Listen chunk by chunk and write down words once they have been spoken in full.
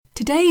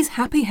Today's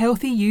Happy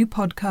Healthy You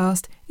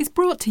podcast is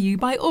brought to you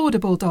by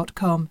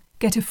Audible.com.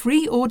 Get a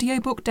free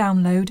audiobook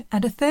download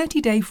and a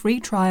 30-day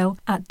free trial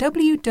at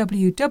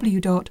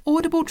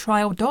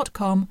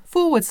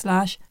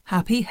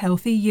www.audibletrial.com/Happy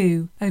Healthy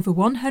You. Over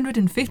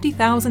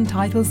 150,000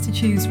 titles to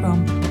choose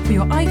from for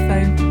your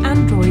iPhone,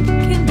 Android,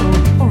 Kindle,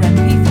 or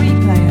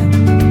MP3 player.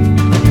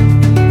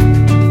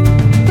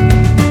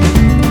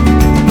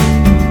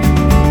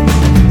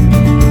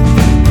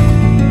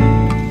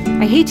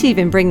 I hate to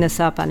even bring this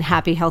up on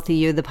Happy Healthy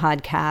You, the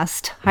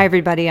podcast. Hi,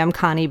 everybody. I'm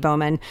Connie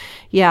Bowman.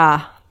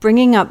 Yeah,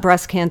 bringing up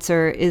breast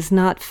cancer is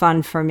not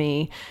fun for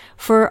me.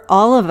 For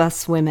all of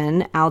us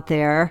women out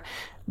there,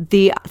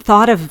 the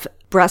thought of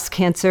breast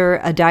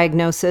cancer, a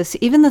diagnosis,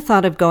 even the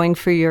thought of going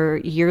for your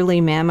yearly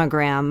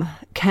mammogram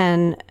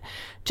can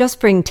just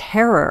bring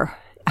terror.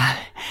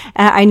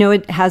 I know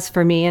it has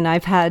for me, and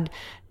I've had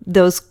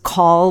those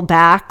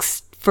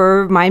callbacks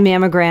for my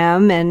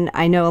mammogram, and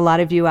I know a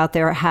lot of you out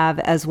there have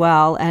as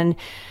well. And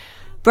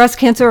Breast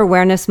Cancer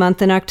Awareness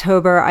Month in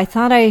October, I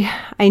thought I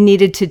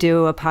needed to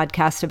do a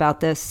podcast about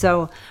this.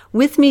 So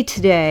with me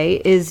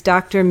today is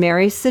Dr.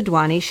 Mary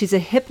Sidwani. She's a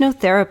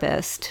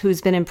hypnotherapist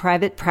who's been in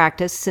private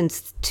practice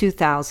since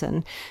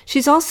 2000.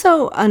 She's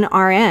also an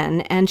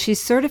RN, and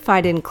she's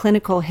certified in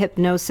clinical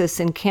hypnosis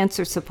and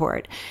cancer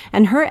support.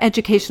 And her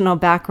educational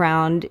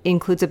background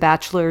includes a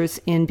bachelor's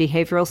in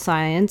behavioral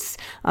science,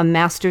 a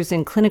master's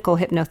in clinical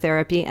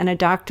hypnotherapy, and a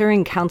doctor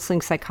in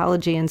counseling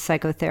psychology and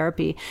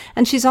psychotherapy.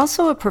 And she's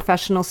also a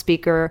professional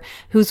speaker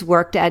who's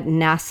worked at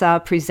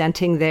NASA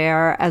presenting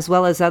there, as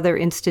well as other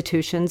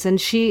institutions. And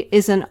she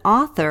is an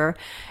author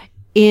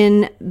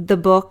in the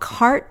book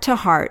Heart to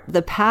Heart,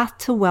 The Path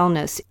to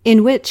Wellness,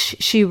 in which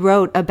she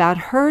wrote about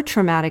her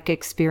traumatic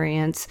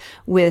experience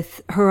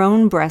with her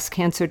own breast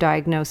cancer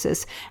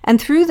diagnosis.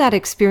 And through that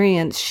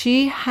experience,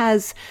 she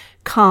has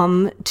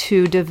come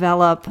to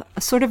develop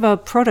sort of a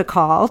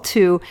protocol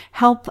to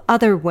help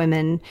other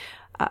women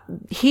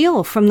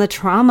heal from the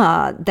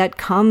trauma that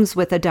comes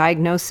with a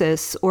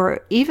diagnosis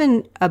or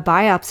even a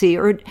biopsy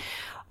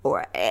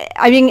or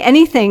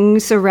anything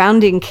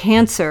surrounding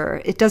cancer.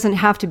 It doesn't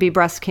have to be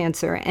breast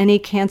cancer. Any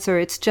cancer,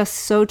 it's just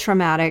so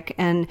traumatic,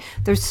 and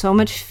there's so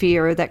much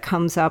fear that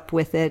comes up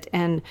with it.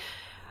 And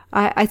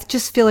I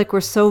just feel like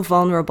we're so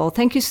vulnerable.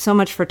 Thank you so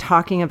much for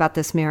talking about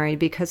this, Mary,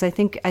 because I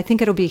think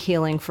it'll be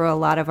healing for a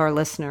lot of our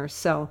listeners.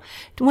 So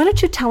why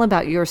don't you tell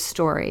about your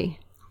story?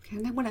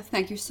 And I want to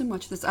thank you so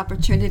much for this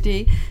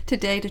opportunity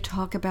today to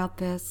talk about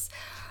this.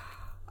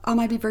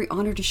 I'd be very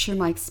honored to share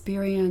my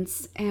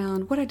experience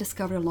and what I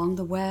discovered along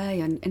the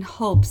way, and in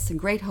hopes, in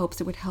great hopes,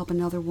 it would help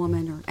another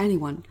woman or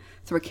anyone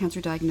through a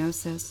cancer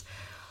diagnosis.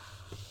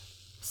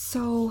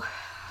 So,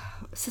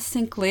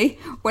 succinctly,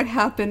 what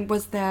happened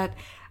was that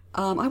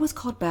I was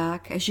called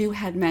back, as you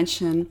had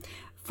mentioned,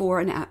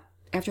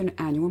 after an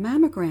annual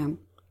mammogram.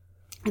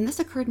 And this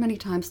occurred many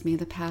times to me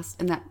in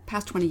that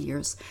past 20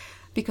 years.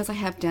 Because I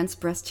have dense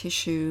breast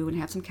tissue and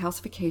have some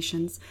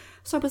calcifications,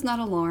 so I was not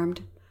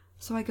alarmed.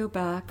 So I go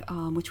back,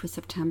 which was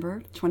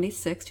September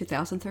 26,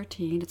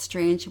 2013. It's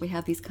strange we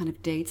have these kind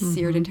of dates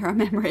seared into our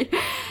memory.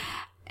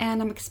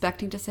 And I'm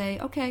expecting to say,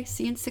 okay,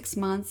 see you in 6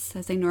 months,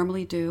 as they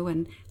normally do.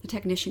 And the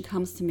technician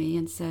comes to me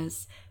and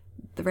says,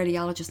 the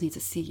radiologist needs to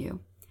see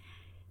you.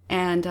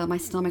 And my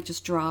stomach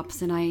just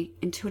drops, and I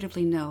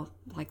intuitively know,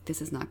 like,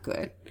 this is not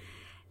good.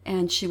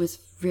 And she was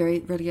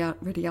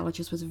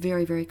radiologist was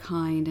very, very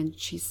kind. And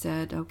she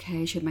said,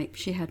 okay,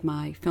 she had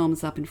my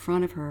films up in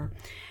front of her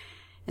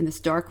in this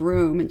dark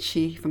room, and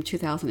from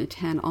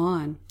 2010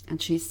 on.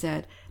 And she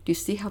said, do you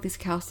see how these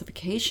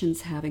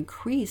calcifications have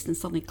increased and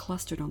suddenly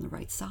clustered on the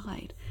right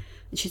side?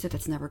 And she said,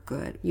 that's never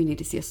good. You need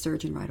to see a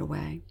surgeon right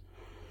away.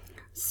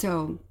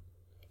 So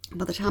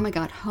by the time I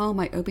got home,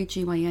 my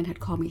OBGYN had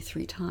called me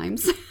 3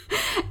 times.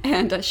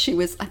 And I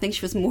think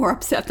she was more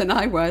upset than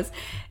I was.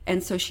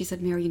 And so she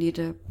said, Mary, you need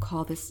to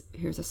call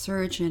here's a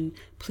surgeon.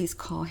 Please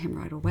call him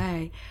right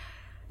away.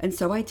 And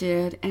so I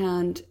did.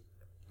 And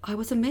I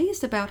was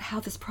amazed about how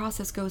this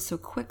process goes so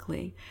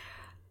quickly.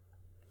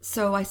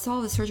 So I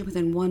saw the surgeon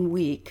within 1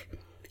 week.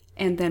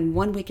 And then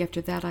 1 week after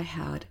that, I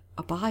had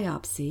a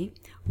biopsy.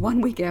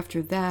 1 week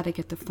after that, I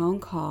get the phone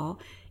call.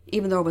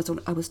 Even though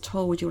I was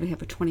told you only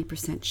have a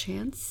 20%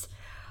 chance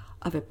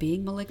of it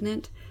being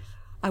malignant,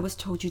 I was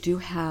told you do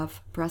have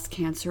breast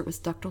cancer. It was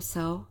ductal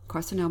cell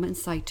carcinoma in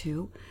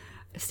situ,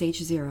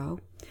 stage 0.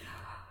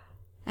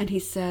 And he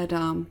said,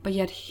 but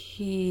yet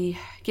he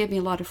gave me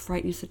a lot of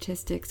frightening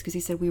statistics, because he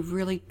said, we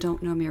really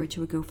don't know, Mary,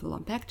 till we go for the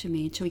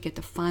lumpectomy, until we get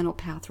the final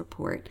path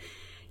report.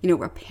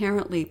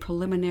 Apparently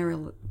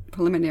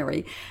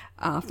preliminary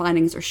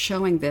findings are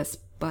showing this,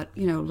 but,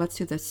 let's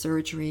do the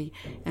surgery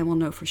and we'll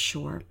know for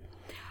sure.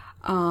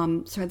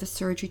 So I had the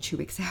surgery 2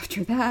 weeks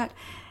after that.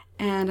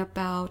 And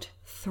about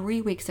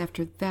 3 weeks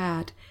after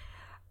that,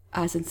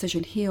 as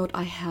incision healed,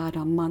 I had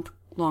a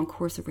month-long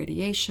course of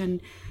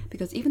radiation,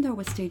 because even though it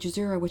was stage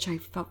 0, which I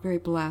felt very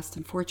blessed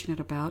and fortunate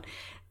about,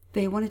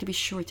 they wanted to be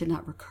sure it did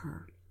not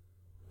recur.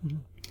 Mm-hmm.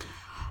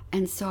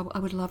 And so I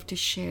would love to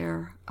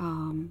share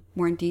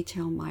more in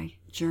detail my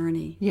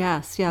journey.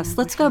 Yes.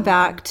 Let's go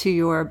back to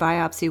your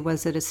biopsy.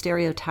 Was it a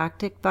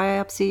stereotactic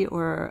biopsy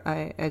or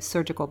a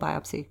surgical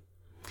biopsy?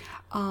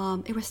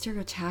 It was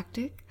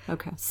stereotactic.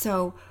 Okay.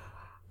 So,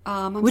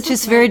 which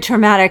is very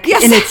traumatic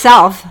in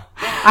itself.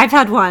 I've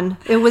had one.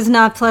 It was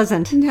not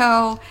pleasant.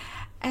 No.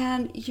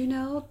 And,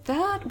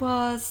 that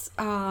was,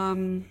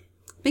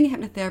 being a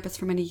hypnotherapist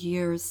for many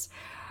years,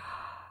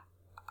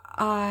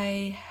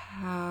 okay,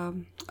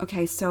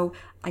 so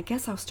I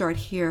guess I'll start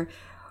here.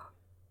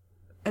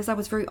 As I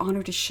was very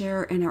honored to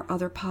share in our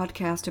other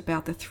podcast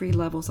about the 3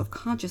 levels of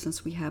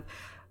consciousness we have,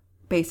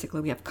 basically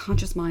we have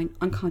conscious mind,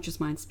 unconscious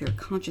mind, spirit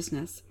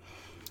consciousness.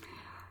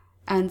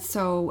 And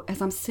so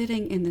as I'm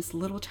sitting in this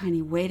little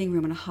tiny waiting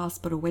room in a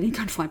hospital waiting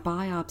for my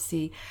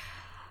biopsy,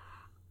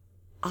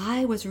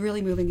 I was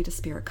really moving into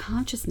spirit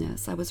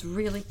consciousness. I was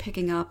really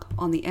picking up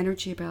on the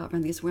energy about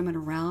these women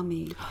around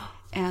me,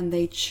 and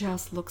they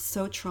just looked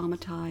so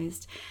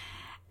traumatized.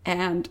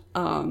 And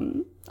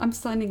I'm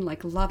sending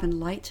like love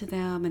and light to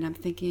them, and I'm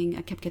thinking,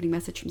 I kept getting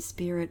message from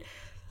spirit,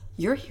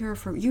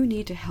 you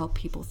need to help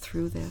people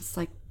through this.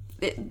 Like,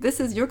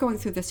 you're going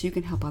through this, you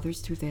can help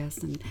others through this.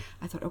 And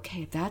I thought,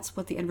 okay, if that's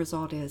what the end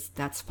result is,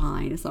 that's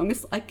fine. As long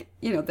as,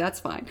 that's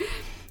fine.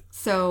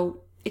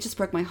 So it just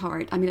broke my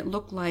heart. I mean, it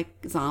looked like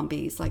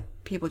zombies. Like,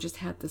 people just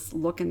had this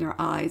look in their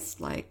eyes,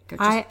 like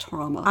just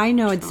trauma. I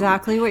know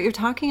exactly what you're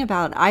talking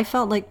about. I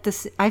felt like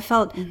this. I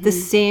felt the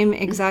same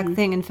exact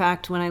thing. In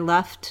fact, when I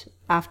left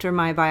after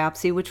my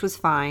biopsy, which was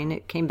fine,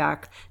 it came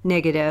back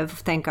negative,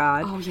 thank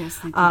God. Oh yes,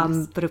 thank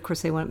goodness. But of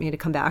course, they want me to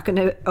come back and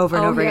over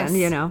and over again.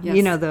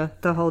 Yes.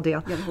 The whole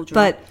deal. Yeah, the whole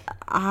but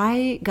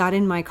I got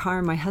in my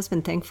car. My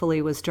husband,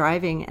 thankfully, was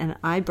driving, and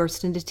I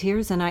burst into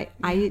tears. And I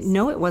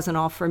know it wasn't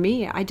all for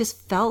me. I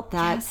just felt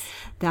that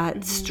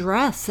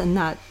stress and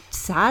that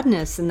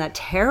sadness and that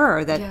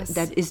terror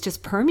that is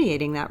just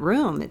permeating that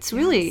room. It's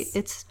really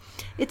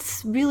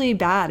it's really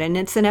bad, and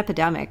it's an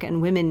epidemic, and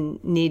women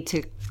need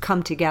to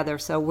come together.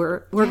 So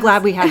we're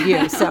glad we have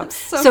you.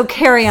 So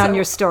carry on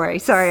your story.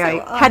 Sorry,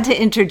 I had to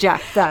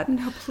interject that.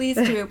 No, please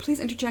do.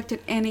 Please interject at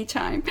any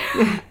time.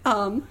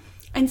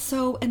 And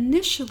so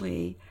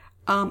initially,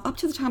 up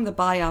to the time of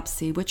the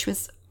biopsy, which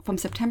was from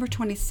September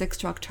 26th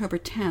to October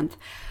 10th,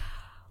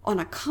 on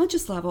a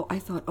conscious level, I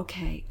thought,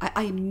 okay,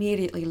 I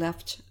immediately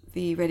left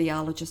the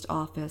radiologist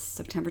office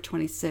September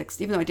 26th,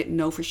 even though I didn't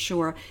know for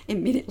sure,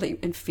 immediately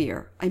in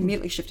fear. I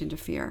immediately shifted into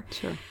fear.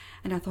 Sure.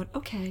 And I thought,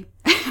 okay,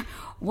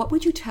 what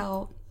would you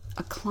tell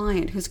a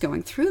client who's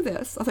going through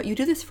this? I thought, you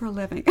do this for a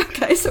living.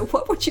 Okay, so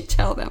what would you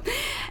tell them?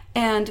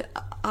 And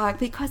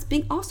because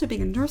being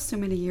a nurse so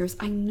many years,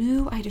 I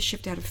knew I had to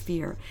shift out of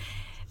fear.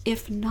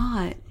 If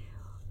not,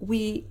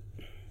 we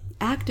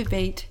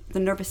activate the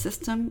nervous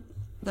system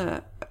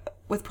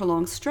with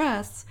prolonged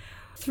stress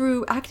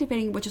through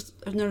activating what is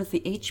known as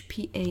the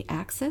HPA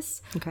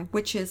axis,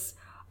 which is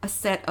a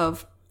set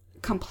of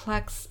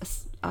complex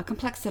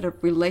set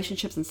of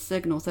relationships and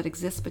signals that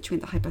exist between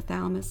the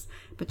hypothalamus,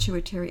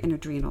 pituitary, and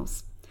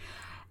adrenals.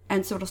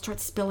 And so it'll start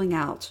spilling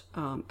out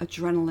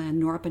adrenaline,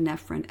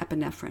 norepinephrine,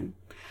 epinephrine.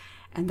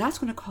 And that's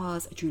going to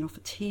cause adrenal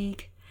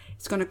fatigue.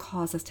 It's going to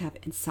cause us to have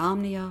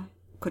insomnia,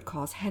 could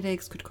cause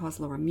headaches, could cause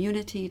lower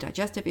immunity,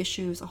 digestive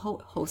issues, a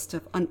whole host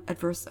of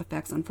adverse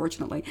effects,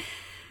 unfortunately.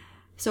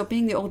 So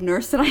being the old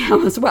nurse that I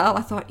am as well,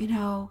 I thought,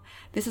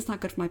 this is not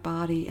good for my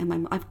body,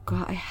 and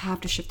I have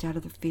to shift out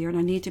of the fear, and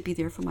I need to be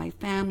there for my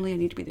family, I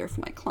need to be there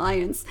for my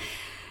clients.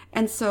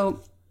 And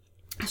so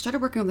I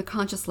started working on the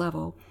conscious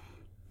level,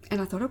 and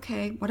I thought,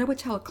 okay, what I would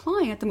tell a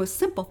client, the most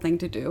simple thing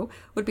to do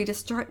would be to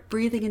start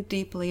breathing in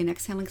deeply and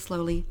exhaling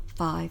slowly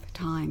 5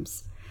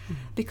 times.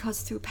 Mm-hmm.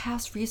 Because through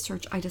past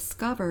research I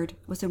discovered,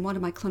 was in one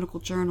of my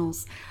clinical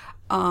journals,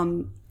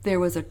 there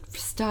was a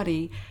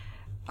study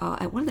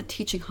at one of the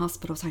teaching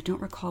hospitals, I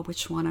don't recall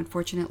which one,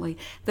 unfortunately,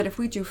 that if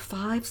we do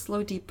 5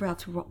 slow, deep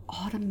breaths, we will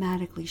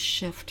automatically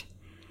shift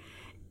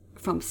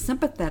from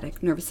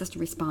sympathetic nervous system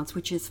response,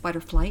 which is fight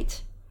or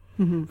flight,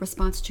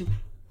 response to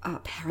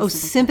parasympathetic. Oh,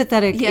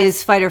 sympathetic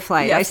is fight or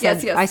flight. Yes,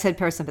 I said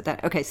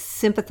parasympathetic. Okay,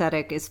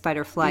 sympathetic is fight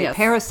or flight. Yes.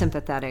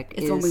 Parasympathetic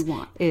is the one we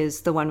want.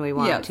 Is the one we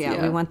want.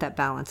 Yes, we want that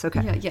balance.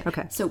 Okay. Yeah.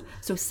 Okay.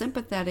 So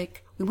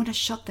sympathetic, we want to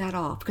shut that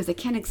off because they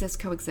can't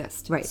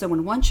coexist. Right. So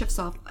when one shuts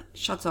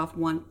off,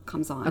 one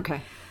comes on.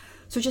 Okay.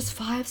 So just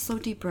 5 slow,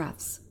 deep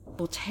breaths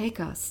will take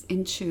us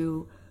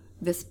into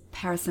this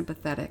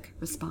parasympathetic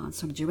response.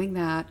 So I'm doing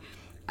that.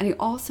 And I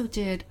also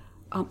did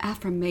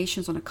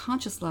affirmations on a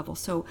conscious level.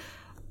 So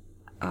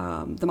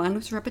the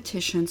mindless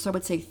repetition, so I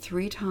would say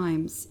 3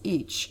 times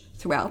each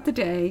throughout the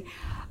day.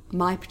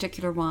 My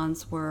particular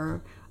ones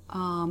were,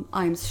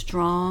 I'm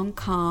strong,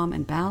 calm,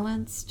 and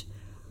balanced.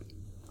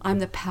 I'm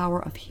the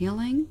power of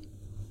healing.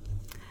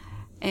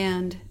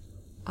 And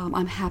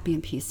I'm happy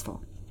and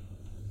peaceful.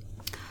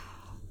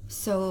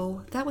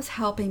 So that was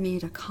helping me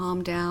to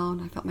calm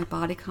down. I felt my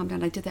body calm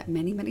down. I did that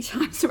many, many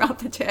times throughout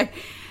the day.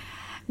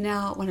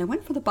 Now, when I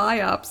went for the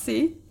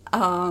biopsy,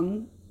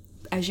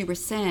 as you were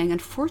saying,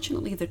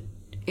 unfortunately,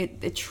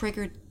 it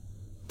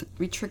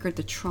re-triggered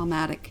the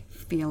traumatic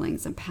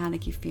feelings and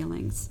panicky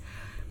feelings.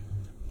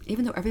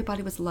 even though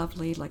everybody was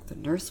lovely, like the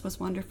nurse was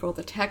wonderful,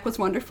 the tech was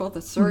wonderful,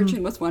 the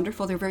surgeon was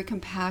wonderful, they were very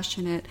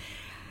compassionate.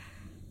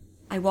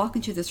 I walk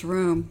into this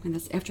room, and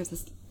after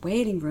this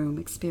waiting room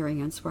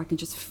experience where I can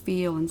just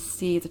feel and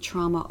see the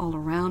trauma all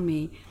around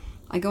me,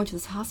 I go into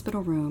this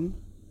hospital room,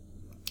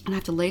 and I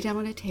have to lay down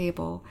on a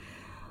table,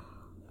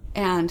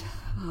 and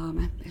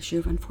as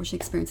you've unfortunately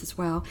experienced as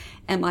well,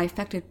 and my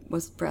affected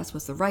breast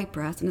was the right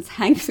breast, and it's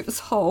hanging through this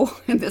hole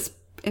in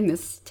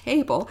this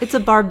table. It's a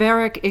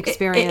barbaric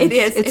experience. It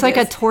is. It's like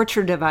a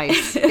torture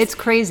device. It's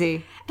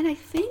crazy. And I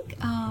think,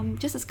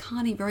 just as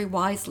Connie very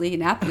wisely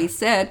and aptly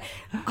said,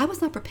 I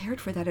was not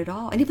prepared for that at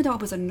all. And even though I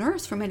was a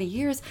nurse for many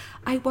years,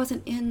 I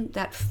wasn't in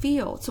that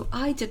field. So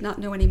I did not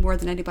know any more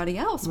than anybody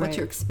else what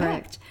to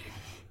expect.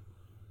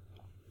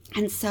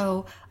 Right. And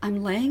so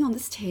I'm laying on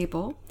this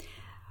table.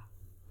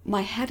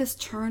 My head is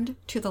turned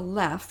to the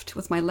left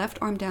with my left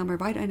arm down, my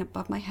right arm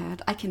above my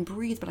head. I can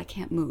breathe, but I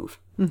can't move.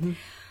 Mm-hmm.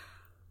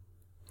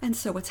 And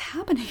so what's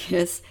happening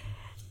is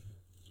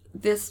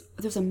there's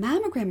a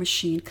mammogram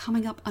machine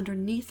coming up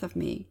underneath of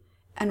me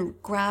and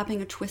grabbing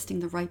and twisting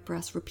the right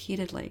breast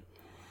repeatedly.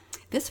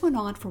 This went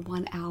on for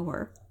 1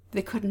 hour.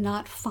 They could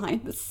not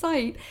find the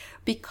site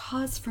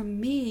because for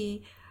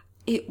me,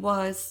 it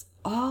was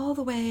all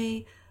the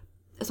way,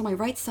 it was on my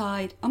right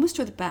side, almost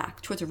toward the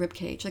back, towards the rib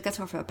cage. Like that's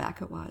how far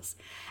back it was.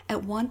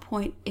 At one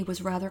point, it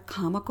was rather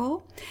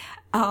comical.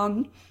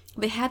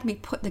 They had me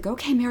they go,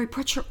 okay, Mary,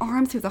 put your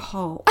arm through the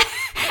hole.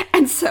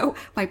 And so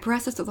my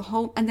breast is through the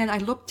hole. And then I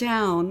look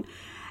down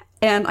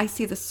and I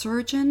see the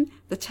surgeon,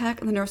 the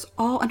tech, and the nurse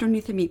all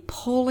underneath of me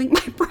pulling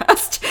my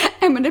breast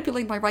and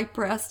manipulating my right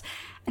breast.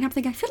 And I'm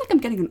thinking, I feel like I'm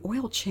getting an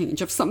oil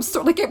change of some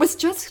sort. Like it was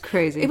just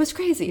crazy. It was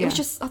crazy. Yeah. It was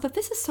just, I thought,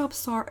 this is so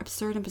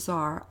absurd and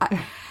bizarre.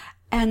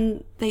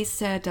 And they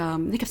said,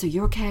 they kept saying,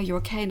 you're okay, you're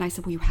okay. And I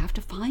said, well, you have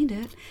to find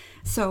it.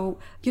 So,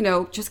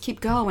 just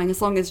keep going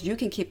as long as you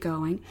can keep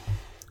going.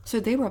 So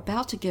they were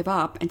about to give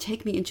up and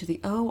take me into the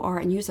OR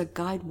and use a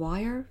guide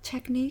wire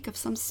technique of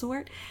some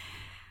sort.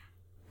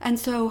 And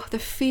so the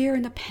fear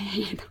and the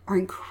pain are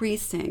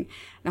increasing.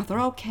 Now they're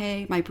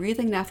okay. My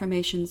breathing and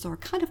affirmations are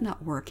kind of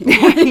not working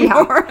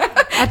anymore.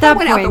 At that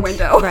went point, out the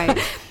window. Right.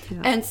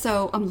 Yeah. And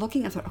so I'm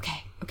looking, I thought,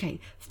 okay,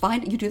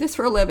 you do this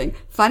for a living.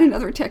 Find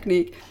another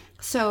technique.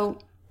 So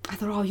I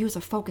thought, I'll use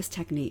a focus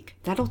technique.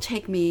 That'll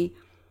take me,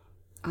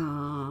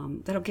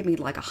 that'll give me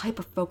like a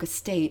hyper-focused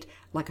state,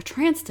 like a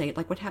trance state,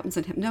 like what happens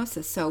in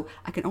hypnosis. So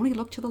I can only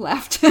look to the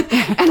left and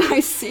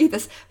I see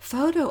this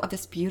photo of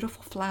this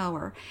beautiful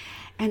flower.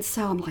 And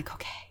so I'm like,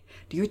 okay,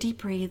 do your deep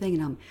breathing.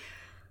 And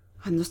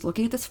I'm just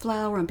looking at this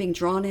flower. I'm being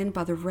drawn in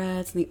by the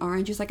reds and the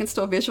oranges. I can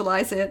still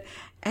visualize it.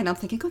 And I'm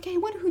thinking, okay, I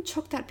wonder who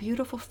took that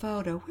beautiful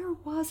photo. Where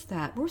was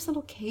that? Where's the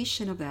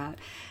location of that?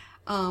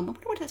 I wonder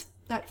what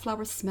that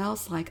flower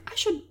smells like. I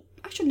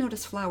should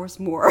notice flowers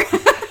more.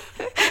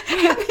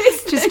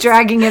 Just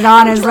dragging it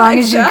on as long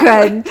as you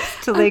could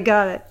till they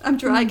got it. I'm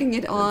dragging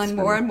it on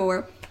more and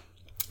more.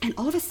 And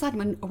all of a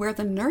sudden, I'm aware of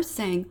the nurse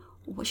saying,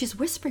 she's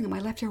whispering in my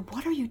left ear,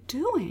 what are you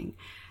doing?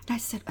 And I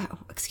said,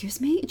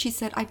 excuse me? And she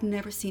said, I've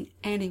never seen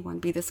anyone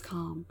be this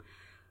calm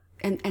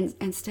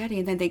and steady.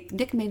 And then they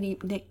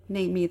nicknamed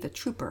me the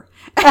trooper.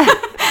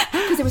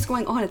 Because it was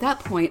going on at that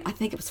point, I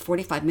think it was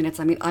 45 minutes.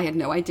 I mean, I had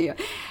no idea.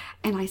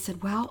 And I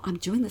said, well, I'm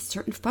doing this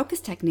certain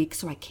focus technique,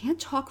 so I can't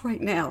talk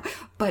right now,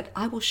 but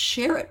I will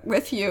share it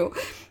with you.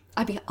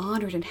 I'd be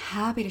honored and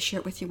happy to share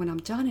it with you when I'm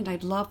done, and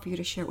I'd love for you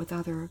to share it with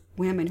other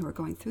women who are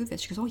going through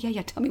this. She goes, oh,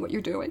 yeah, tell me what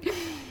you're doing.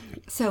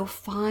 So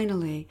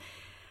finally,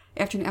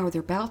 after an hour,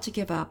 they're about to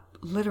give up,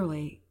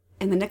 literally.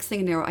 And the next thing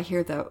you know, I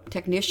hear the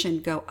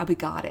technician go, oh, we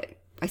got it.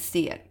 I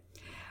see it.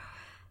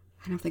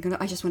 And I'm thinking,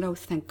 I just went, oh,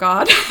 thank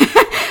God.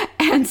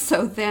 And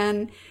so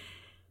then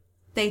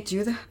they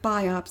do the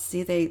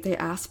biopsy, they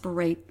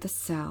aspirate the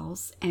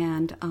cells,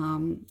 and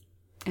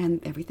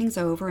everything's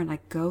over, and I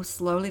go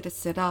slowly to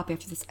sit up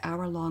after this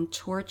hour-long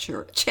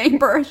torture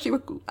chamber, she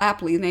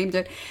aptly named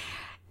it,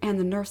 and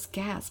the nurse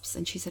gasps,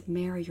 and she said,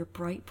 Mary, your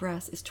bright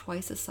breast is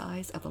twice the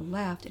size of the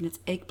left, and it's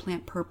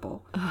eggplant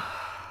purple,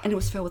 and it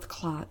was filled with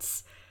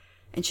clots.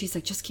 And she's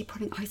like, just keep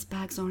putting ice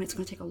bags on it, it's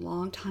going to take a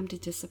long time to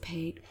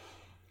dissipate.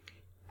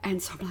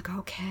 And so I'm like,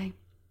 okay.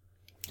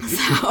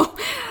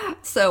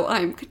 So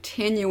I'm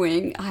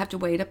continuing. I have to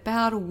wait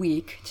about a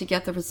week to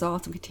get the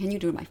results and continue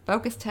doing my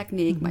focus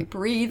technique, my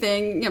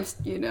breathing,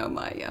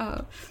 my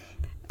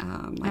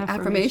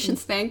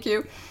affirmations. Thank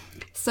you.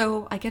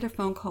 So I get a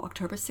phone call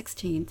October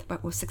 16th, but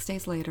it was 6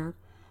 days later,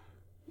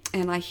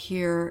 and I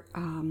hear,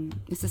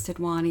 Mrs.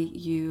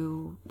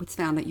 Sidwani, it's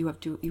found that you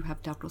have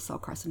ductal cell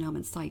carcinoma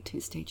in site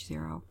 2, stage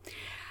 0.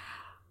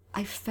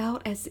 I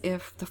felt as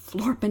if the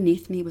floor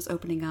beneath me was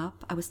opening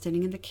up. I was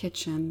standing in the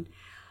kitchen.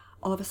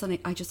 All of a sudden,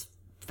 I just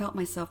felt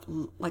myself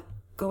like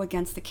go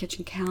against the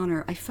kitchen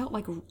counter. I felt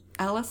like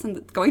Alice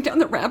going down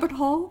the rabbit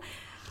hole.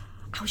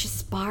 I was just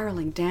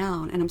spiraling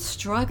down, and I'm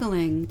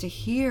struggling to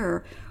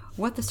hear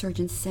what the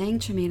surgeon's saying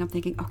to me. And I'm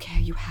thinking,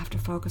 okay, you have to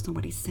focus on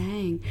what he's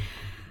saying.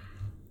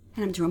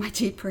 And I'm doing my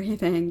deep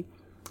breathing,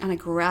 and I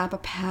grab a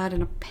pad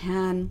and a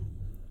pen,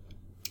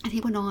 And he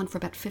went on for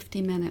about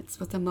 50 minutes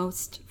with the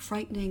most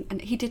frightening,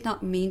 and he did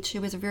not mean to. He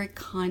was a very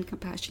kind,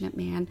 compassionate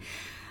man.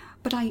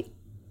 But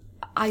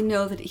I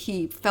know that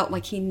he felt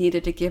like he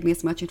needed to give me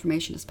as much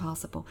information as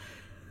possible.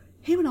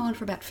 He went on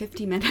for about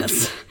 50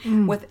 minutes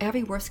with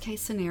every worst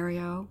case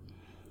scenario,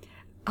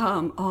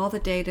 all the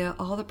data,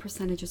 all the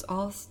percentages,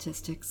 all the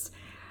statistics,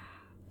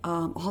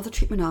 all the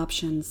treatment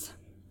options.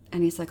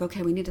 And he's like,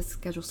 okay, we need to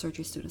schedule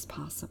surgery as soon as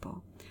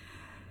possible.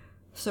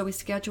 So we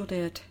scheduled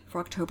it for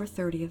October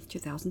 30th,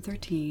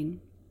 2013.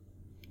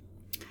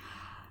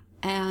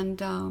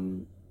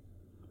 And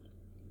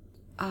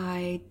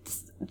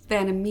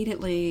then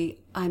immediately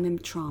I'm in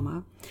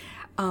trauma.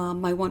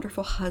 My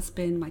wonderful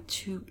husband, my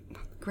 2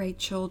 great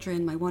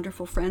children, my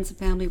wonderful friends and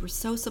family were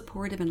so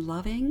supportive and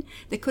loving.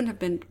 They couldn't have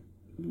been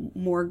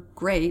more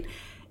great,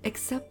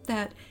 except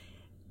that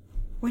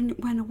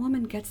when a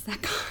woman gets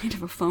that kind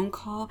of a phone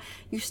call,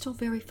 you still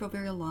feel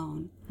very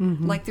alone.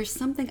 Mm-hmm. Like there's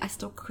something I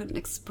still couldn't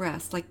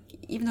express. Like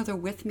even though they're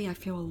with me, I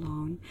feel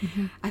alone.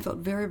 Mm-hmm. I felt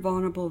very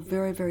vulnerable,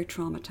 very, very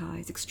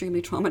traumatized,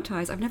 extremely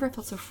traumatized. I've never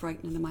felt so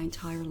frightened in my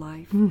entire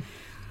life. Mm.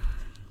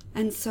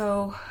 And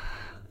so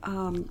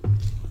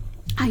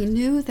I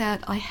knew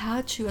that I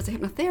had to, as a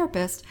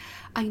hypnotherapist,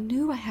 I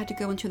knew I had to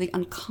go into the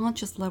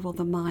unconscious level of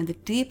the mind, the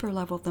deeper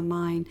level of the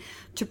mind,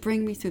 to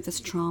bring me through this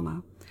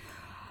trauma.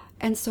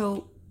 And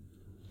so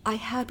I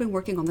had been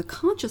working on the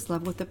conscious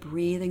level with the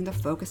breathing, the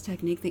focus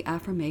technique, the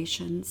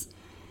affirmations.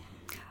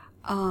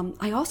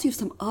 I also used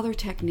some other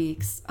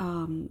techniques,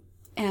 and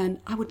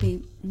I would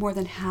be more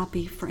than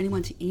happy for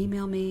anyone to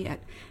email me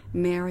at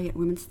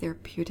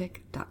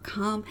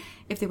mary@womenstherapeutic.com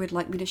if they would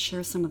like me to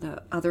share some of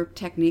the other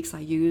techniques I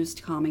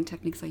used, calming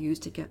techniques I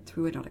used to get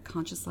through it on a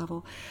conscious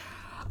level.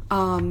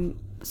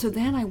 So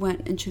then I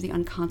went into the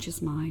unconscious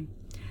mind,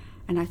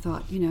 and I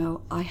thought,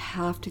 I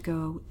have to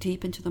go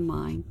deep into the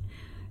mind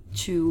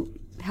to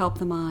help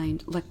the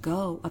mind let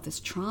go of this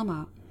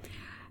trauma.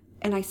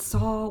 And I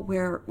saw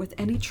where with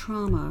any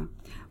trauma,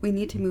 we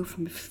need to move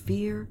from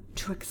fear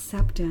to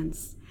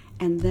acceptance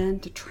and then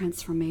to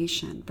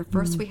transformation. But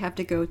first we have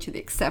to go to the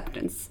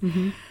acceptance.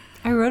 Mm-hmm.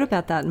 I wrote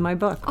about that in my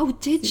book. Oh,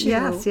 did you?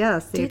 Yes.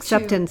 The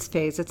acceptance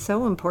phase. It's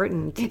so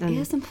important. It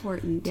is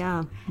important.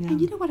 Yeah.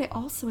 And you know what? I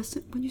also,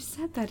 when you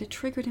said that, it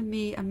triggered in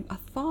me a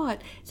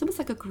thought. It's almost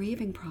like a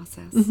grieving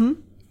process. Mm-hmm.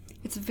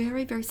 It's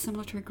very, very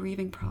similar to a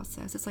grieving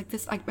process. It's like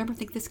this. I remember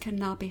thinking, this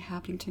cannot be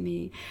happening to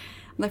me.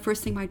 The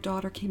first thing, my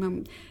daughter came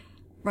home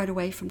right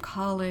away from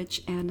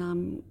college,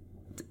 and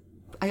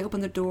I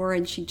opened the door,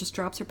 and she just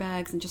drops her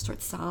bags and just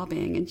starts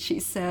sobbing. And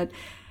she said,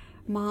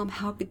 "Mom,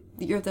 how could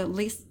you're the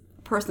least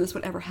person this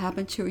would ever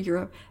happen to?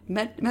 You're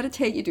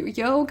meditate, you do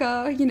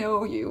yoga,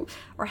 you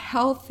are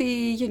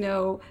healthy,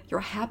 you're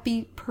a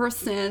happy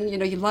person, you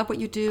love what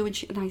you do."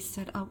 And I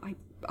said,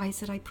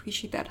 I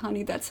appreciate that,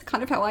 honey. That's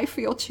kind of how I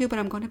feel too, but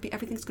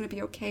everything's going to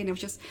be okay. And I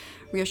was just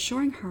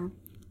reassuring her.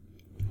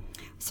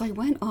 So I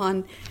went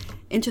on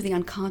into the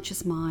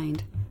unconscious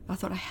mind. I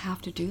thought, I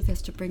have to do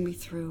this to bring me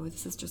through.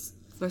 This is just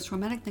the most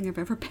traumatic thing I've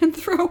ever been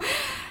through.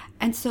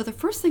 And so the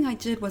first thing I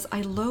did was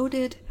I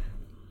loaded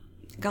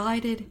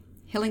guided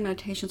healing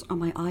meditations on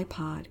my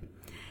iPod.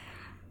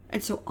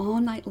 And so all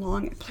night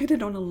long, I played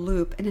it on a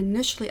loop. And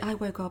initially, I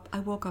woke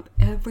up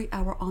every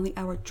hour on the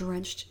hour,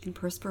 drenched in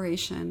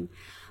perspiration,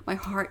 my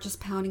heart just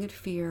pounding in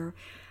fear.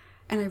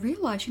 And I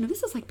realized,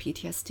 this is like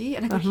PTSD.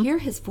 And I could hear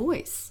his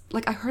voice.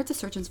 Like, I heard the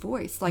surgeon's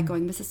voice, like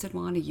going, "Mrs.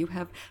 Sidwani, you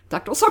have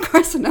ductal cell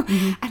carcinoma."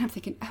 Mm-hmm. And I'm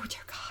thinking, oh,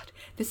 dear God,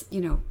 this,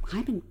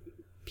 I'm in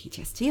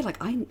PTSD. Like,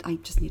 I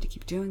just need to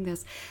keep doing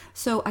this.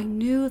 So I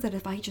knew that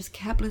if I just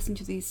kept listening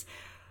to these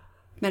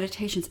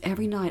meditations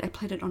every night, I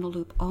played it on a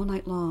loop all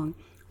night long,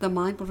 the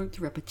mind would work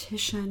through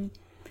repetition.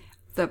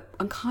 The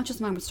unconscious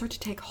mind would start to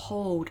take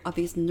hold of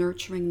these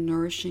nurturing,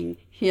 nourishing,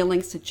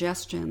 healing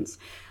suggestions.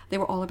 They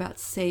were all about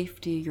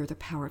safety. You're the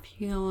power of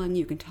healing.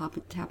 You can tap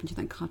into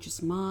the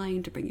unconscious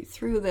mind to bring you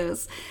through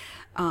this.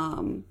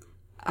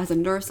 As a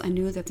nurse, I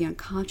knew that the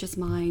unconscious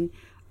mind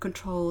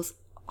controls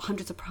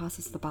hundreds of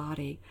processes of the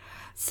body.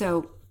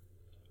 So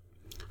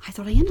I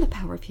thought, I am the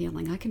power of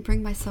healing. I can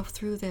bring myself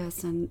through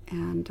this and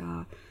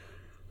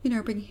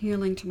bring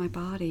healing to my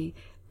body.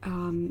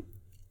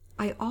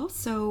 I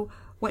also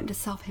went into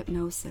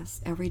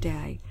self-hypnosis every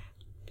day.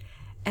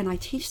 And I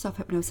teach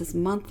self-hypnosis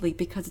monthly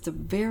because it's a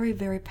very,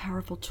 very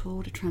powerful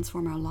tool to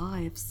transform our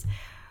lives.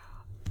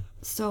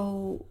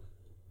 So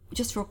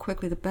just real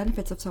quickly, the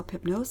benefits of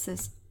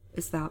self-hypnosis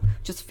is that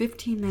just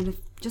 15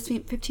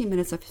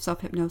 minutes of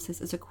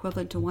self-hypnosis is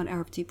equivalent to 1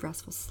 hour of deep,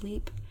 restful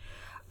sleep.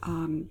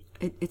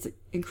 It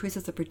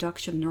increases the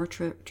production of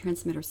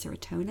neurotransmitter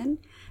serotonin.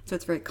 So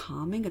it's very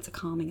calming. It's a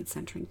calming and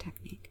centering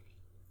technique.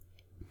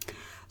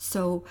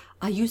 So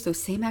I use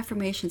those same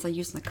affirmations I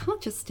use in the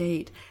conscious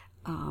state.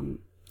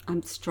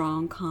 I'm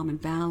strong, calm,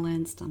 and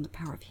balanced. I'm the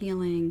power of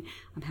healing.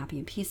 I'm happy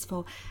and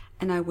peaceful.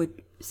 And I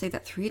would say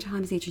that 3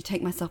 times each to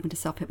take myself into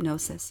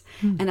self-hypnosis.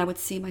 And I would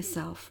see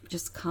myself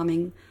just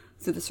coming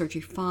through the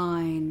surgery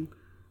fine,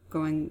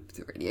 going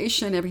through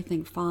radiation,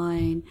 everything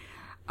fine.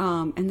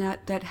 And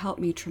that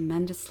helped me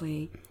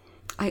tremendously.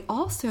 I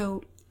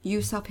also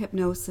use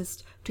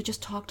self-hypnosis to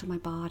just talk to my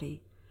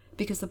body,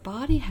 because the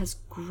body has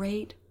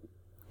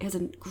a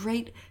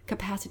great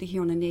capacity to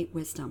hear on innate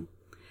wisdom.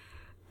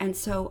 And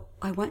so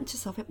I went into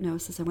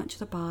self-hypnosis. I went to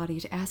the body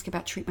to ask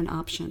about treatment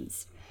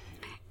options.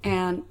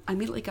 And I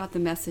immediately got the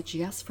message,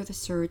 yes for the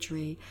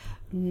surgery,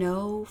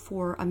 no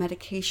for a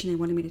medication they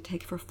wanted me to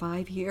take for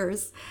 5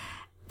 years,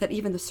 that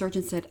even the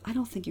surgeon said, I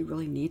don't think you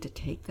really need to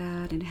take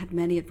that, and it had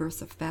many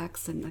adverse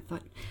effects. And I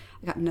thought,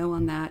 I got no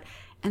on that.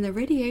 And the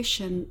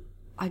radiation,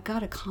 I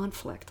got a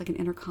conflict, like an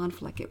inner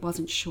conflict. It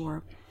wasn't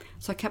sure.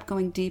 So I kept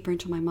going deeper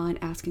into my mind,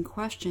 asking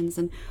questions.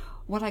 And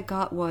what I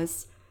got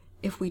was,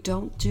 if we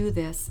don't do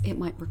this, it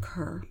might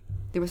recur.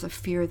 There was a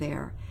fear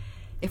there.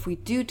 If we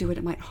do it,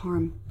 it might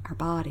harm our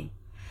body.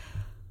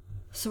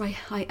 So I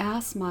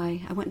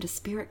went into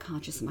spirit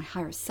consciousness, my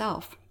higher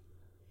self,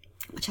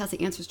 which has the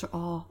answers to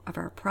all of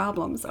our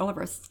problems, all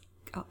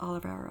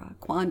of our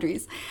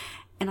quandaries.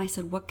 And I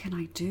said, what can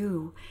I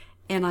do?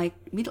 And I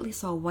immediately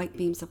saw white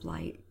beams of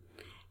light.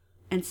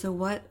 And so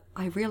what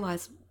I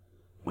realized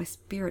my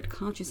spirit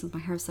consciousness,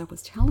 my higher self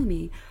was telling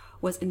me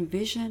was,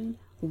 envision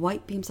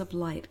white beams of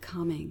light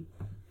coming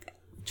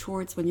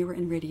towards when you were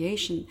in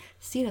radiation.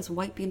 See it as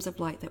white beams of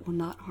light that will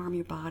not harm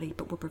your body,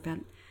 but will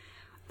prevent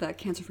the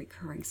cancer from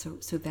recurring.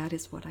 So that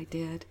is what I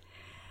did.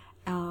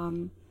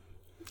 And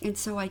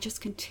so I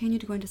just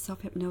continued to go into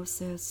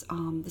self-hypnosis.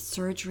 The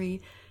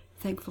surgery,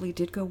 thankfully,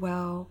 did go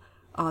well.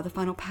 The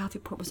final path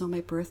report was on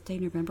my birthday,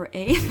 November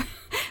 8th.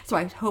 So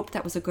I hoped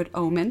that was a good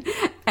omen.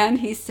 And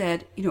he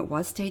said, it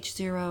was stage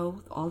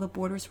 0. All the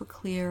borders were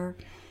clear.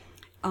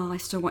 I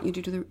still want you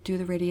to do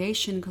the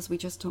radiation because we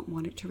just don't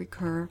want it to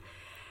recur.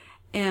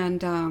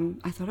 And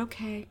I thought,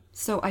 okay.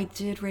 So I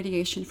did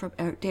radiation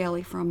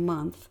daily for a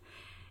month.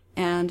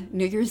 And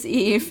New Year's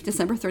Eve,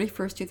 December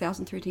 31st,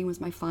 2013,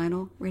 was my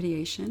final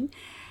radiation.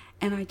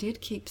 And I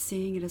did keep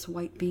seeing it as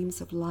white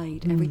beams of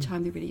light every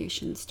time the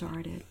radiation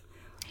started.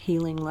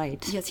 Healing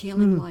light. Yes,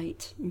 healing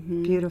light.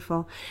 Mm-hmm.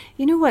 Beautiful.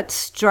 You know what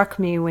struck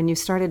me when you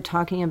started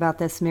talking about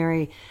this,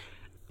 Mary?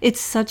 It's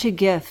such a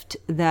gift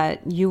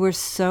that you were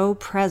so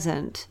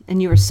present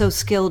and you were so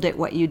skilled at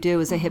what you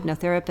do as a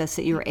hypnotherapist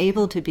that you were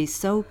able to be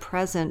so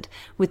present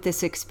with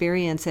this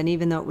experience. And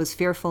even though it was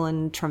fearful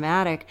and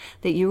traumatic,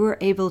 that you were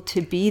able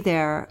to be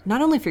there,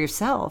 not only for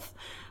yourself,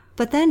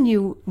 but then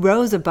you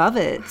rose above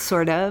it,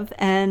 sort of,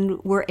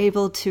 and were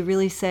able to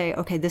really say,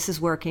 okay, this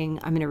is working.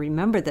 I'm going to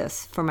remember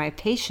this for my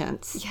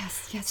patients.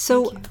 Yes.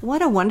 So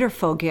what a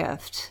wonderful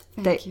gift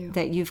that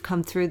you've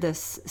come through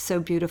this so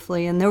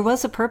beautifully. And there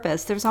was a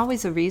purpose. There's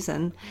always a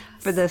reason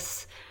for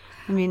this.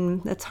 I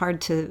mean, that's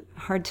hard to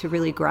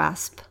really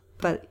grasp.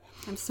 But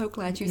I'm so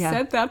glad you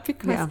said that,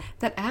 because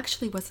that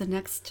actually was the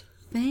next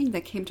thing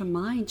that came to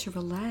mind to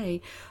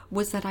relay,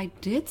 was that I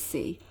did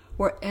see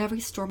where every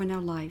storm in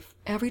our life,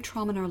 every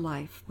trauma in our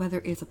life,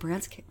 whether it's a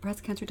breast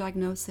cancer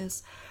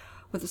diagnosis,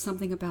 whether it's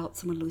something about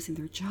someone losing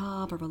their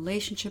job, a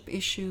relationship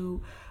issue,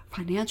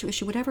 financial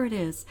issue, whatever it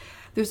is,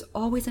 there's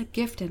always a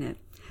gift in it.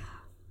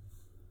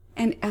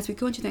 And as we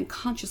go into that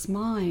conscious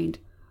mind,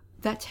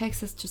 that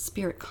takes us to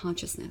spirit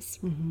consciousness.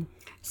 Mm-hmm.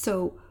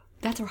 So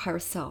that's our higher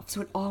self.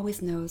 So it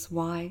always knows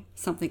why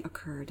something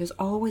occurred. There's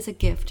always a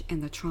gift in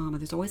the trauma.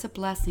 There's always a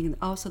blessing. And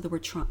also the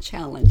word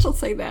challenge, I'll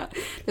say that.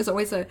 There's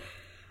always a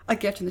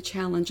gift in the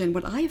challenge. And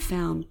what I have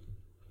found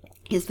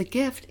is the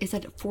gift is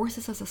that it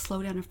forces us to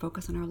slow down and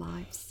focus on our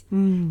lives.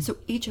 So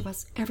each of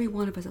us, every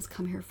one of us, has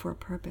come here for a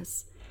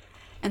purpose.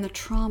 And the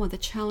trauma, the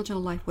challenge in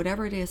our life,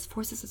 whatever it is,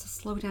 forces us to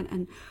slow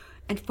down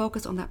and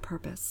focus on that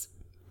purpose.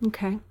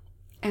 Okay.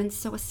 And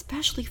so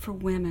especially for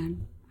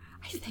women,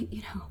 I think,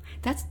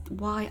 that's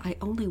why I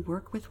only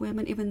work with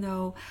women, even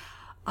though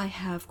I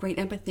have great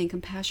empathy and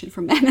compassion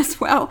for men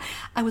as well.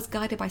 I was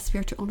guided by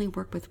Spirit to only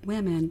work with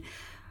women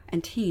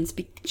and teens,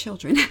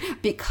 children,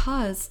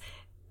 because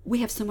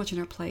we have so much on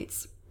our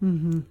plates.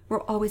 Mm-hmm.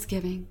 We're always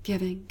giving.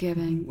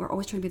 We're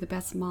always trying to be the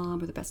best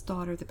mom or the best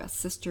daughter, the best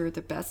sister,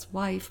 the best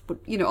wife,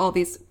 all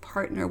these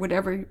partner,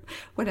 whatever,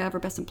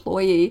 best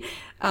employee.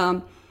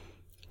 And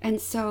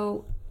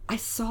so I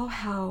saw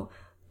how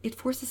it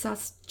forces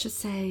us to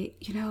say,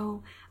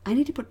 I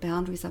need to put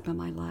boundaries up in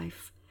my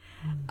life.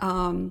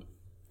 Mm-hmm.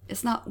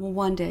 It's not,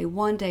 one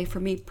day for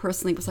me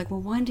personally, it was like,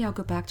 one day I'll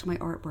go back to my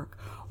artwork.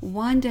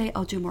 One day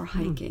I'll do more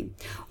hiking.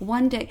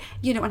 One day,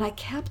 and I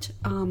kept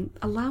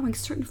allowing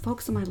certain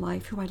folks in my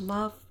life who I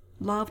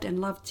loved and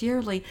loved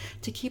dearly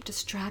to keep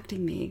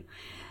distracting me,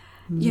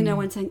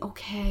 and saying,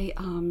 okay,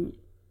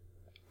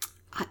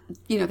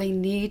 they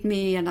need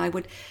me. And I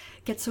would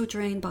get so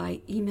drained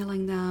by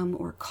emailing them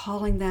or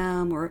calling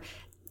them or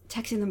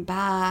texting them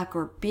back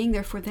or being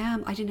there for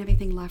them. I didn't have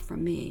anything left for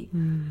me.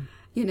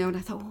 And I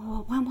thought,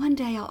 well, one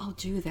day I'll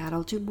do that.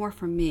 I'll do more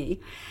for me.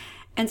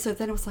 And so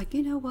then it was like,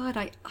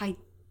 what?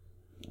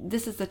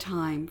 This is the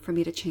time for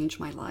me to change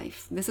my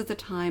life. This is the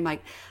time I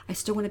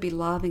still want to be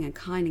loving and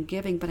kind and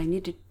giving, but I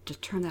need to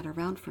turn that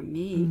around for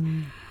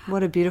me.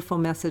 What a beautiful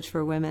message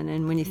for women.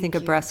 And when you think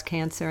of breast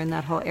cancer and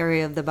that whole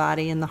area of the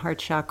body and the heart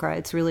chakra,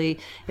 it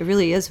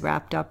really is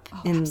wrapped up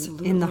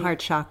in the heart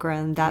chakra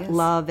and that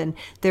love. And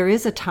there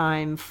is a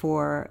time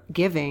for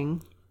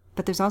giving,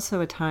 but there's also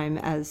a time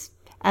as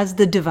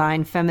the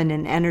divine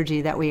feminine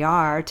energy that we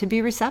are, to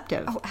be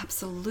receptive. Oh,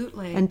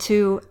 absolutely. And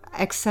to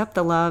accept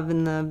the love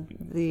and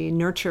the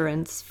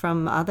nurturance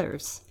from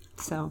others.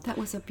 So that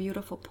was a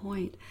beautiful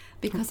point,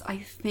 because I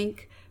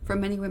think for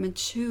many women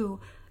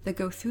too that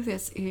go through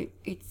this,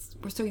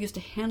 we're so used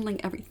to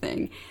handling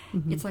everything.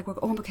 Mm-hmm. It's like, oh,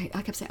 I'm okay.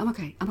 I kept saying, I'm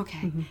okay.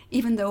 Mm-hmm.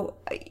 Even though,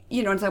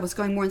 as I was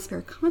going more in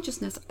spirit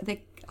consciousness,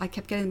 I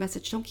kept getting the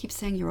message, don't keep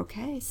saying you're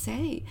okay.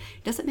 Say.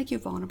 It doesn't make you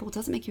vulnerable. It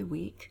doesn't make you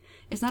weak.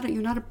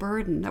 You're not a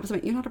burden.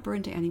 You're not a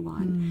burden to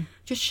anyone.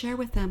 Just share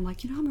with them,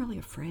 like, I'm really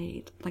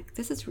afraid. Like,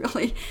 this is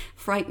really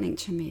frightening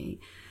to me.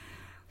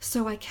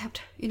 So I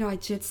kept, I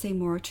did say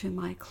more to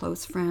my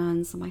close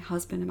friends and my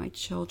husband and my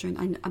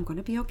children. I'm going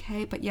to be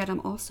okay, but yet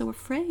I'm also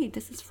afraid.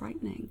 This is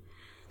frightening.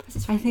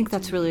 I think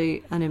that's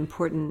really an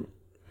important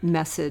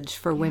message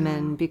for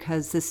women,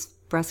 because this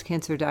breast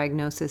cancer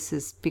diagnosis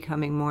is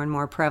becoming more and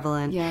more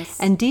prevalent. Yes.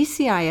 And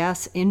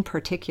DCIS in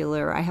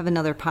particular, I have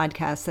another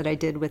podcast that I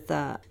did with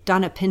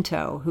Donna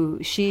Pinto,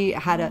 who she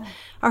had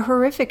a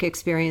horrific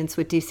experience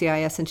with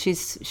DCIS, and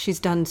she's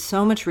done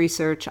so much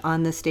research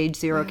on the stage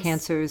 0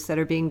 cancers that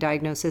are being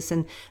diagnosed,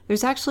 and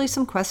there's actually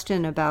some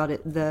question about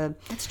it.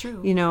 That's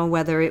true.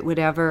 Whether it would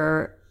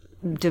ever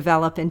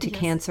develop into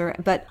cancer.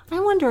 But I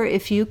wonder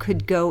if you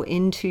could go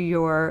into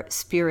your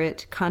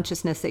spirit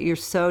consciousness that you're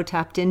so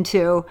tapped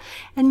into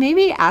and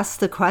maybe ask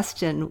the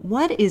question,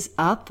 what is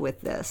up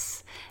with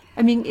this?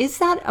 I mean, is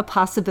that a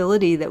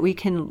possibility that we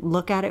can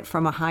look at it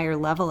from a higher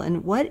level?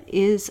 And what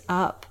is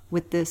up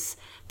with this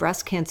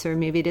breast cancer?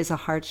 Maybe it is a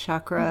heart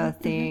chakra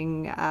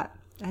thing. I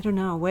don't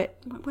know. What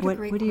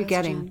are you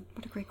getting?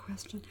 What a great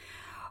question.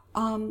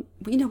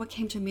 What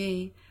came to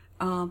me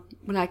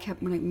when I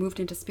moved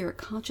into spirit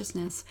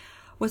consciousness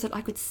was that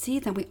I could see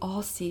that we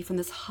all see from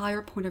this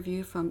higher point of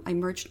view. I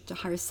merged to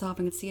higher self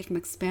and could see it from an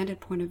expanded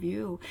point of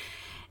view.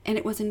 And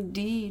it was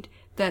indeed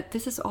that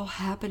this is all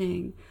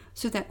happening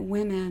so that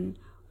women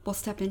will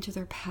step into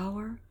their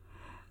power.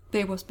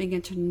 They will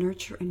begin to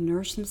nurture and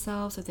nourish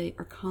themselves, so they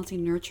are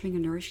constantly nurturing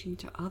and nourishing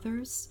to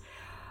others.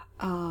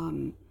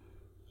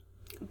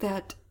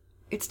 That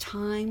it's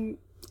time,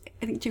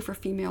 I think, too, for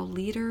female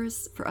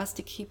leaders, for us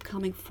to keep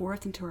coming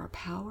forth into our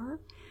power.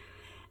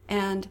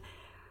 And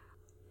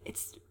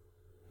it's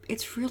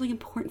really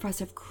important for us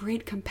to have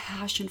great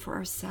compassion for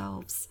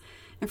ourselves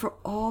and for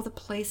all the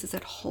places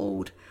that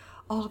hold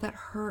all that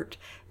hurt.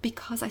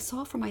 Because I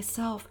saw for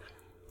myself,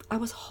 I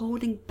was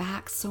holding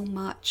back so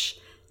much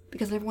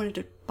because I never wanted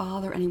to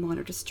bother anyone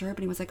or disturb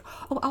anyone. It was like,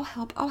 oh, I'll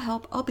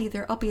help, I'll be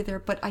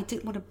there. But I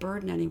didn't want to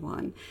burden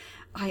anyone.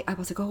 I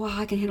was like, oh,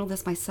 I can handle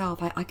this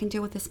myself. I can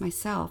deal with this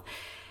myself.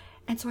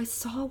 And so I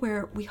saw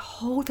where we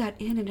hold that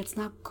in, and it's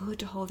not good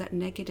to hold that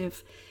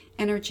negative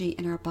energy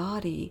in our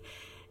body.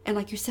 And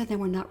like you said, then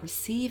we're not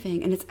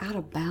receiving, and it's out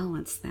of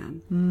balance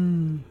then.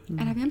 Mm-hmm.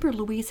 And I remember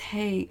Louise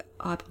Hay,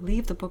 I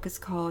believe the book is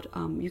called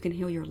You Can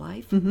Heal Your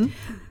Life. Mm-hmm.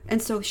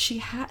 And so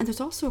and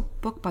there's also a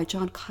book by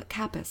John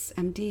Kappas,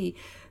 MD,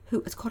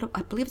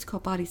 I believe it's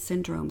called Body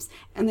Syndromes.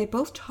 And they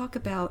both talk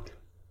about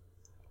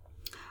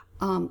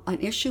an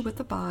issue with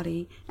the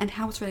body and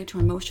how it's related to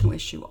an emotional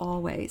issue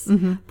always.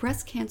 Mm-hmm.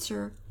 Breast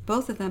cancer,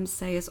 both of them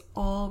say, is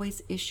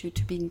always issued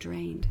to being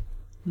drained.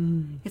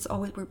 Mm. It's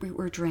always,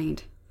 we're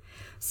drained.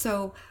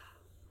 So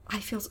I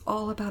feel it's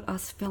all about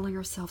us filling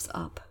ourselves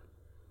up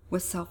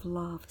with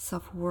self-love,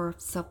 self-worth,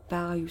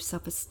 self-value,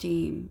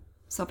 self-esteem,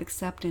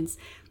 self-acceptance,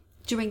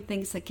 doing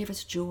things that give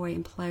us joy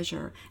and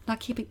pleasure,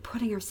 not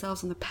putting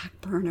ourselves on the back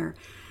burner,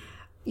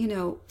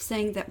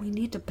 saying that we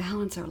need to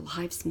balance our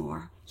lives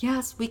more.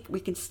 Yes, we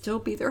can still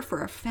be there for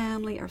our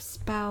family, our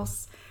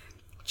spouse,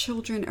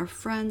 children, our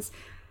friends,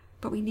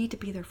 but we need to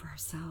be there for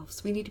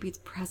ourselves. We need to be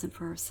present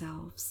for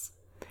ourselves.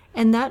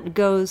 And that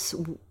goes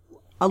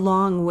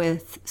along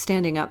with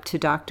standing up to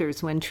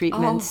doctors when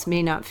treatments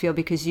may not feel,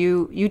 because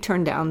you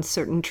turn down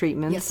certain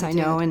treatments, yes, I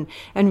know,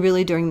 and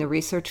really doing the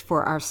research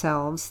for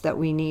ourselves that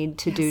we need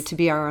to do to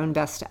be our own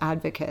best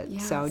advocate.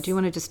 Yes. So do you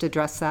want to just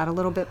address that a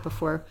little bit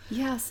before?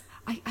 Yes,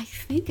 I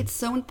think it's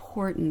so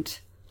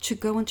important to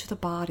go into the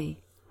body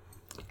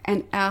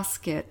and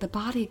ask it. The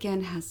body,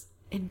 again, has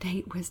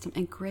innate wisdom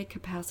and great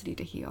capacity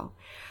to heal.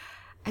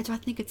 And so I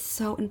think it's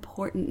so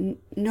important.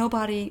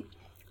 Nobody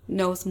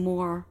knows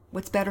more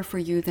what's better for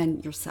you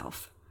than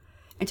yourself,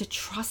 and to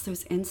trust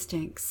those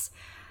instincts.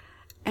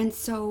 And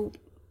so,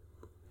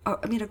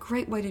 a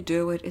great way to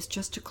do it is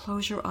just to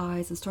close your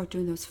eyes and start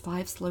doing those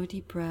 5 slow,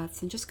 deep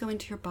breaths, and just go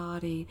into your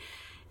body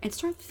and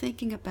start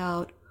thinking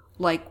about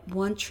like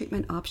one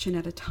treatment option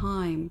at a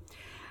time.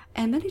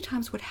 And many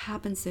times what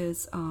happens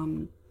is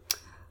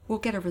we'll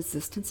get a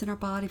resistance in our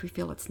body if we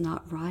feel it's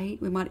not right.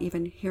 We might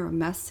even hear a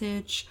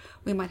message.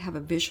 We might have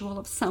a visual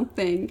of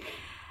something.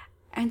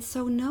 And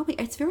so knowing,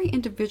 it's very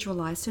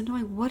individualized, so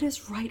knowing what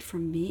is right for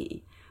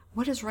me,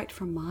 what is right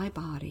for my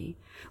body.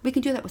 We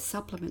can do that with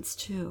supplements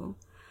too,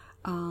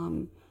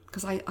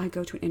 because I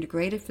go to an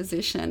integrative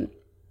physician,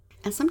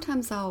 and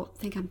sometimes I'll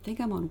think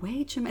I'm on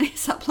way too many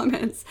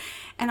supplements,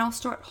 and I'll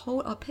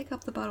pick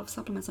up the bottle of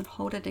supplements and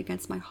hold it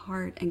against my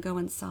heart and go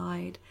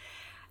inside,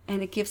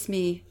 and it gives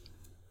me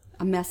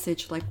a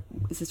message like,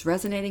 is this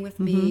resonating with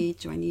me?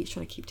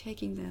 Should I keep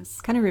taking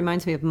this? Kind of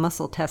reminds me of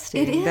muscle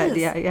testing. It is.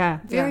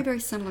 Very Very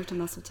similar to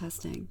muscle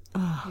testing.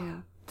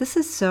 Yeah. This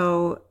is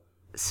so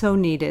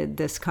needed,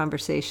 this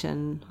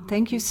conversation.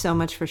 Thank you so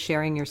much for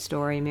sharing your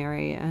story,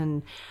 Mary.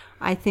 And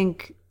I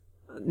think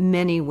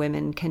many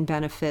women can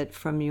benefit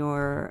from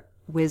your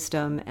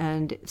wisdom.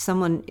 And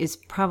someone is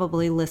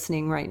probably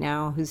listening right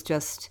now who's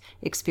just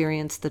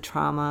experienced the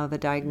trauma of a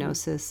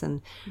diagnosis.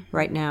 And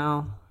right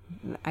now,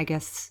 I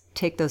guess,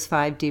 take those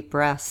 5 deep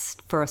breaths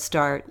for a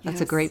start.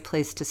 That's a great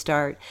place to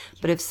start.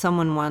 But if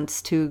someone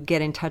wants to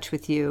get in touch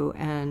with you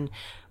and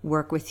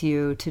work with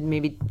you to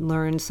maybe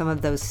learn some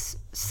of those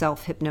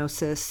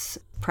self-hypnosis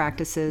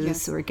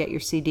practices or get your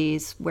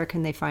CDs, where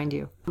can they find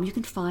you? You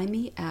can find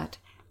me at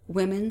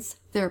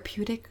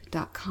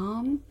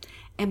womenstherapeutic.com,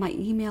 and my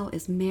email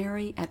is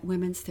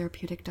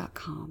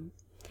mary@womenstherapeutic.com.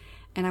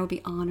 And I would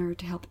be honored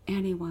to help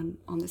anyone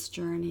on this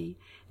journey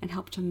and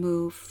help to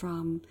move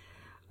from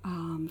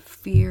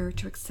fear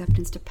to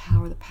acceptance to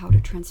power, the power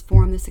to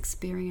transform this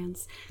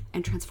experience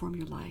and transform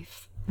your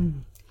life.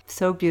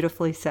 So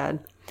beautifully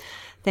said.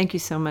 Thank you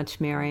so much,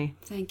 Mary.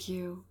 Thank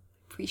you.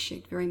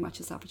 Appreciate very much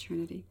this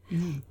opportunity.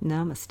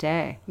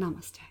 Namaste.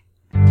 Namaste.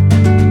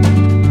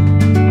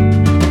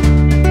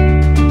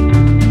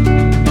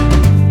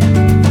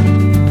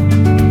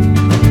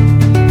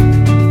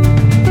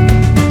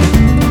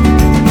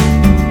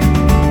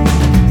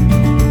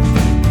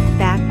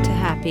 Back to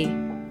Happy,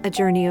 A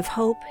Journey of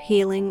Hope,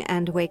 Healing,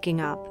 and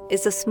Waking Up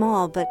is a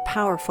small but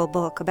powerful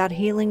book about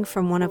healing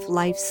from one of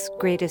life's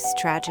greatest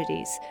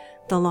tragedies,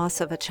 the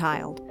loss of a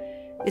child.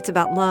 It's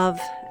about love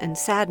and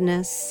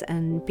sadness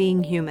and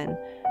being human.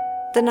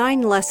 The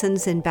 9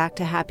 lessons in Back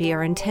to Happy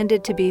are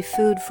intended to be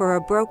food for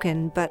a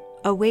broken but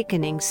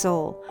awakening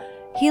soul.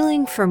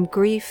 Healing from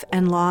grief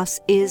and loss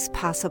is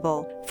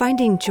possible.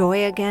 Finding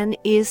joy again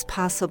is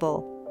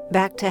possible.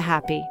 Back to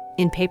Happy,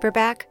 in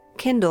paperback,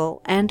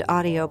 Kindle, and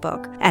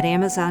audiobook at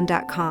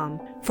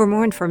Amazon.com. For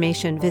more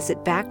information,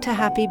 visit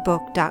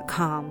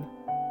backtohappybook.com.